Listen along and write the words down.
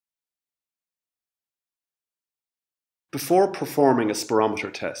Before performing a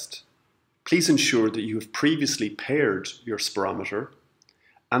spirometer test, please ensure that you have previously paired your spirometer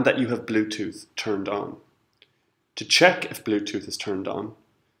and that you have Bluetooth turned on. To check if Bluetooth is turned on,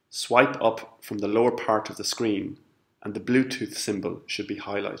 swipe up from the lower part of the screen and the Bluetooth symbol should be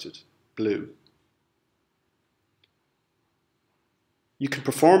highlighted, blue. You can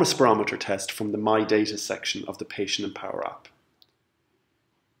perform a spirometer test from the My Data section of the patientMpower app.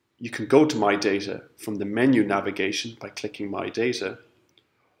 You can go to My Data from the menu navigation by clicking My Data,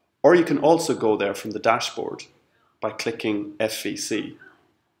 or you can also go there from the dashboard by clicking FVC.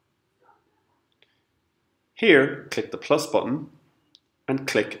 Here, click the plus button and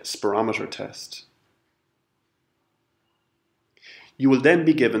click Spirometer Test. You will then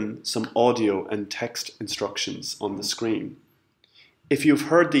be given some audio and text instructions on the screen. If you've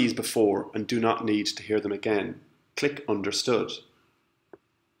heard these before and do not need to hear them again, click Understood.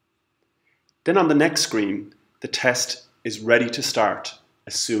 Then on the next screen, the test is ready to start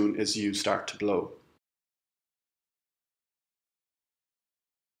as soon as you start to blow.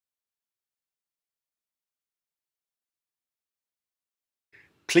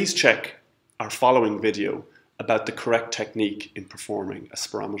 Please check our following video about the correct technique in performing a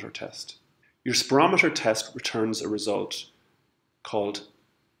spirometer test. Your spirometer test returns a result called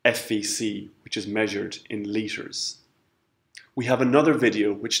FVC, which is measured in litres. We have another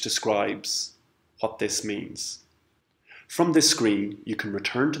video which describes what this means. From this screen, you can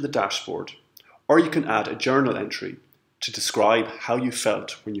return to the dashboard, or you can add a journal entry to describe how you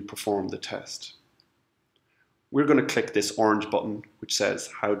felt when you performed the test. We're going to click this orange button which says,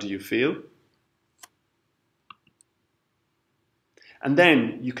 "How do you feel?" And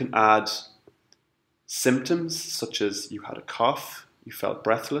then you can add symptoms such as you had a cough, you felt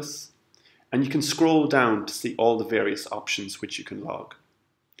breathless, and you can scroll down to see all the various options which you can log.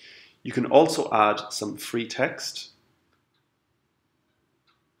 You can also add some free text.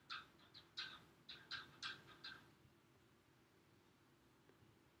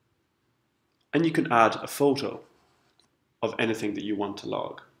 And you can add a photo of anything that you want to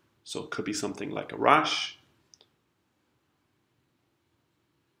log. So it could be something like a rash.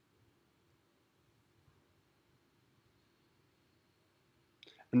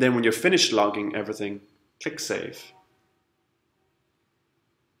 And then when you're finished logging everything, click Save.